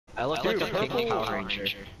I look like a pink Power Ranger.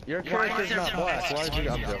 Your character's not black. Why is he?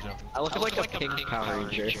 I'm joking. I look like a pink Power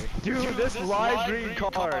Ranger. Dude, this lime green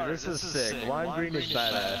car. This is sick. Lime green is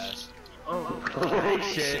badass. Oh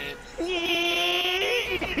shit.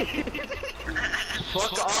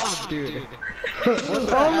 Fuck off, dude.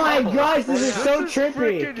 Oh my gosh, this is so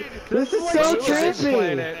trippy. This is so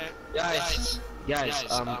trippy.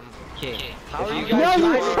 Guys, okay. How are you guys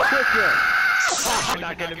driving quicker? You're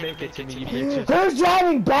not gonna make it to me, you bitches. Who's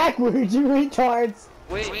driving backwards, you retards?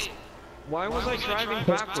 Wait, why was I driving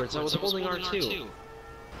backwards? I was holding R2.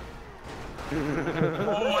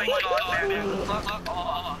 Oh my god, man. Fuck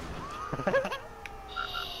off.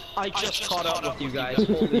 I just caught up with you guys,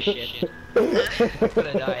 holy shit. I'm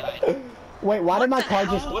gonna die. Wait, why did my car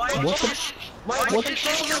just... Why What the... did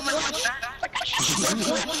you kill me back?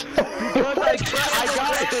 Because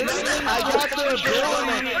I got the bill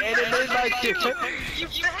and it made like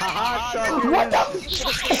haha, sucker. What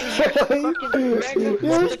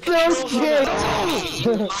the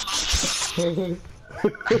You're so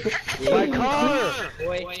My car!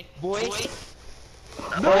 Boy.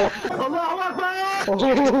 No! What are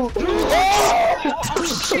you doing?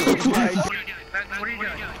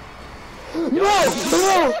 No!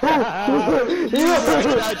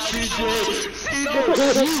 CJ,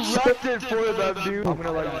 you left it for them, dude. I'm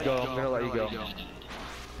gonna let you go. I'm gonna let you go.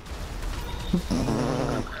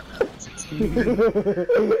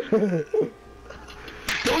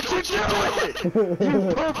 Don't you do it!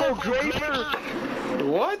 You purple graper!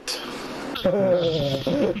 What?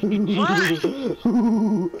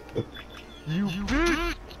 You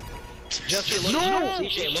bitch! Jesse, look,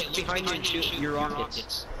 CJ, look behind you and shoot your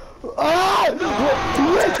rockets. Ah!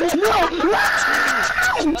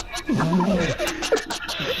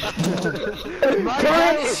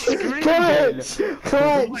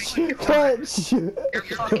 Crunch! You're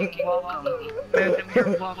fucking welcome.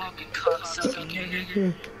 You're welcome, you cocksucking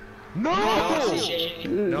nigga. No!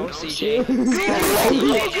 No, CJ.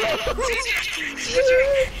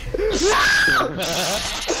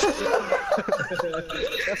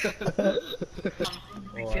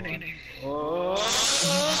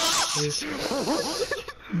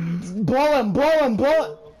 Blow him!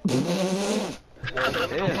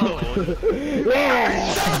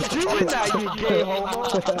 Yeah! Stop doing that, you gay homo! Oh,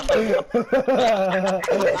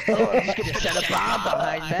 I'm just gonna set a bomb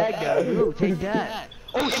behind that guy. Ooh, take that.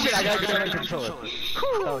 Oh shit, I gotta get under control.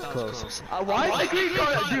 That was close. Why is the green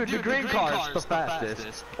car, dude, the green car is the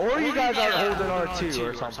fastest. Or you guys are holding R2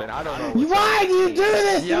 or something, I don't know. Why do you do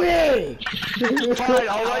this to me? Fine,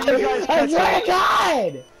 I'll let you guys I catch swear up. to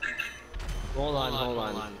God! Hold on.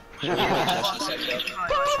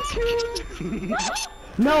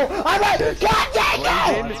 No, I'm not. God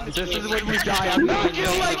dang it! This is when we die. I'm not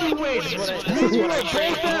gonna let you win. You are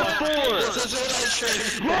both at 4.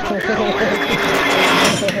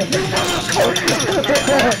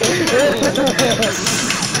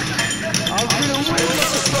 I'm gonna win.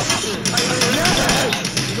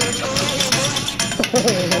 Oh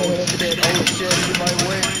shit, you might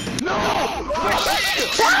win. No!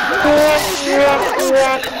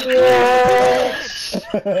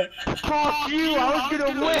 Fuck you, I was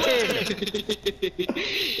gonna win!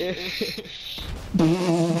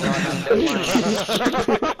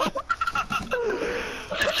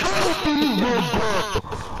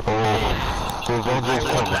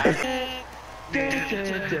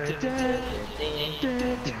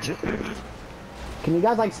 Can you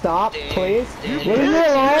guys like stop, please? Leave me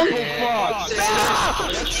alone!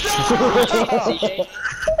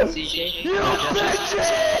 CJ. You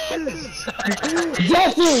bitches!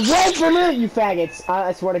 Jesse, wait for me, you faggots!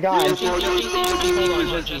 I swear to God.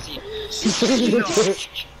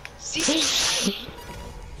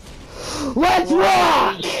 Let's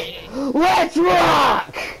rock! Let's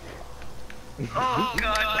rock! Oh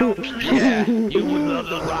god, no, please. Yeah, you would love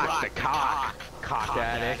to rock the cock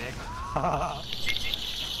addict.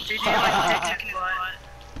 Did you like dick what?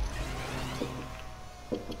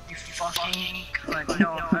 You fucking cunt. No,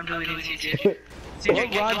 I'm really doing CJ.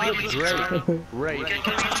 CJ, get me Great.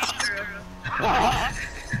 God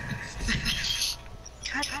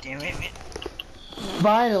damn it.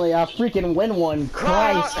 Finally, I freaking win one.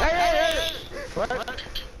 Christ. Hey! What?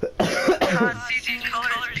 CJ's color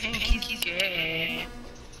is pink, he's gay.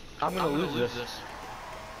 I'm gonna lose this.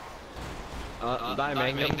 Bye,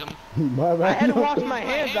 Magnum. I had to wash my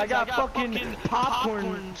hands. I got fucking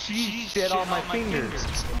popcorn cheese shit on my fingers.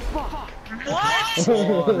 Fuck. What?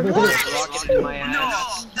 Rocket in my No,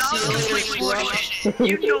 ass. that was bullshit.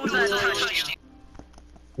 You know that touched you.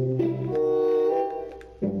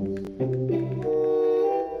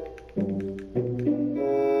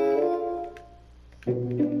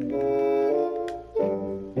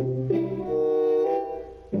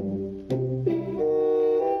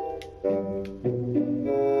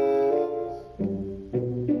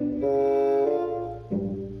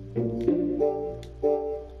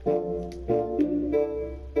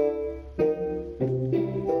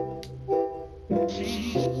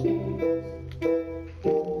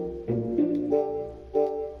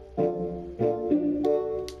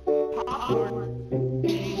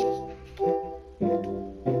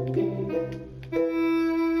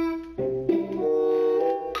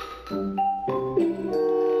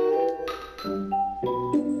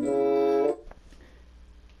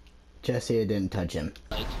 Jesse, I didn't touch him.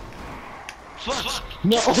 Fuck!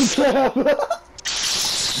 No, crap! Notice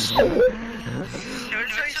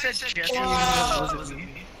how he said Jesse wasn't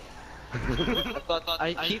me.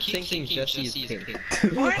 I keep thinking Jesse is pink.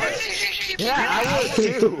 Why does he keep Yeah, I was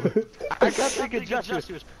too. I kept thinking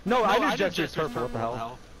Jesse was... No, I knew Jesse was purple. What the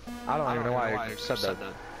hell? I don't even know why I said that.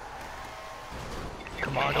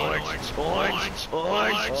 Come on, orange, orange,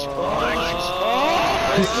 orange, orange,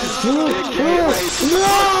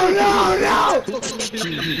 No!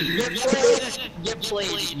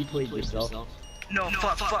 You played yourself. No,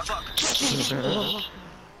 fuck.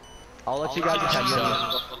 I'll let you guys catch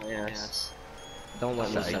up. Yes. Don't let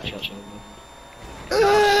me catch up.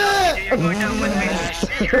 You're going down with me.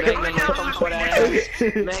 You're going down with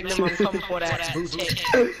me. Magnum, I'm coming for that.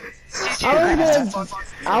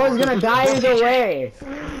 I was gonna die either way.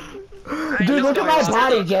 Dude, look at my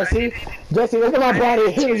body, Jesse. Jesse, look at my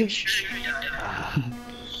body.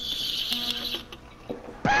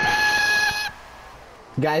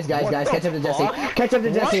 Guys, catch up to Jesse. Catch up to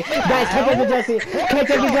Jesse. Guys, catch up to Jesse. Catch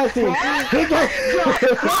up to Jesse.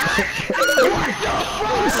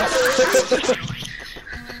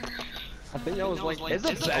 I think that was like, is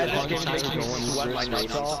it bad this game makes me sweat my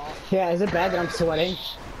nights off? Yeah, is it bad that I'm sweating?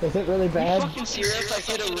 Is it really bad? Fucking serious?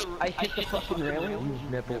 I hit the fucking railing. You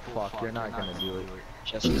nipple fuck, you're not gonna do it.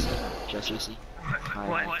 Jesse.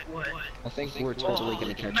 What? I think we're totally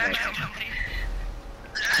gonna catch up.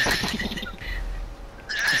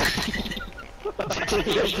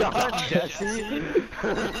 You're done, Jesse.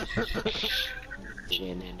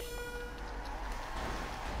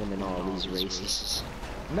 Winning all these races.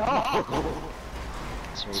 No.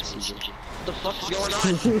 Sorry, CJ. What the fuck's going on?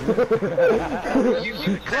 You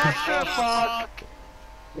clusterfuck.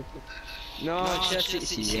 No, Jesse.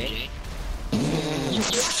 CJ.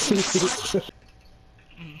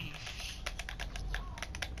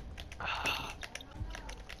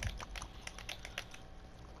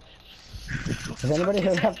 Has anybody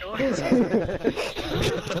heard that?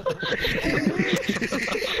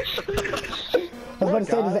 I was about to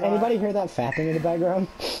say, does anybody hear that fapping in the background?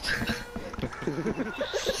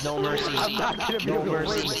 No mercy. No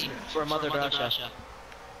mercy for Mother Russia.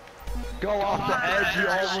 Go off the edge, you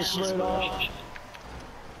almost went off.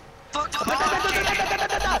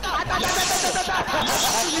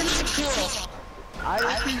 I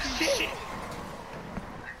don't see shit.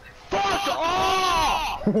 Fuck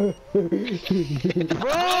off! Bro,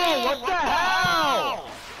 what the hell?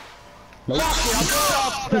 Fuck it, I'm going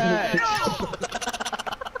upstairs.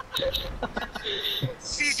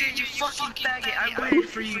 CJ, you fucking faggot. I waited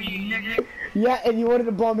for you, you nigga. Yeah, and you wanted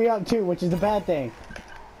to blow me up too, which is the bad thing.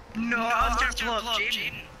 No, I was trying to blow up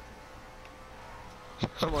Jaden.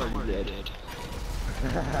 I'm already dead.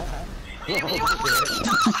 His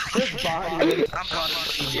body. I'm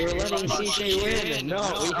You're letting CJ win. No,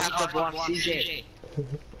 we have to block CJ.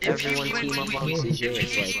 Everyone team up on CJ. If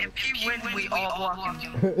he wins, we all block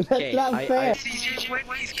him. That's not fair. CJ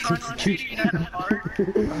wins, he's concentrating that hard.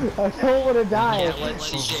 I don't want to die. Can't let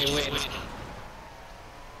CJ win.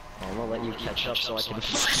 I'm gonna let you catch up so I can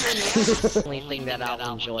the only thing that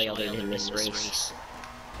I'll enjoy other than this race.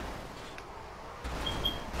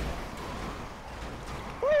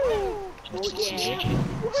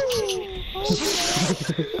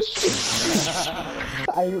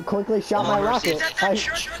 I quickly shot my rocket. Is that that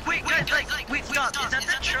truck? Wait, guys, wait, stop. Is that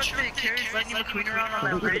that truck that carries Lightning McQueen around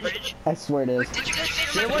on that bridge? I swear it is. Did you guys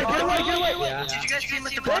see him? Get away! Yeah. Did you guys see him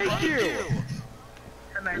at the bottom? Thank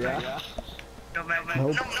you! Yeah. No, man,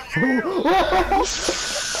 Nope. no.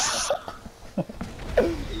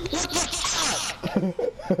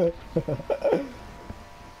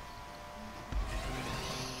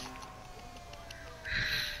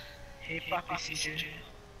 Hey, Poppy CJ.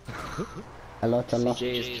 Hello. CJ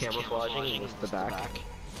is camouflaging with the back.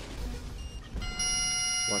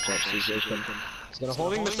 Watch out, CJ. He's gonna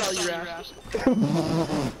holding missile your ass.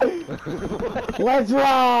 Let's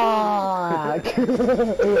rock!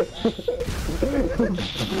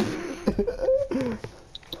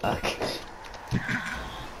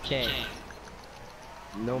 Okay.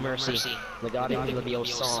 No mercy. Legado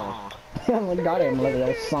Leviosa. Got him, look at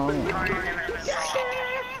that song.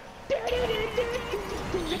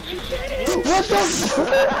 What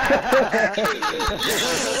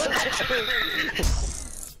the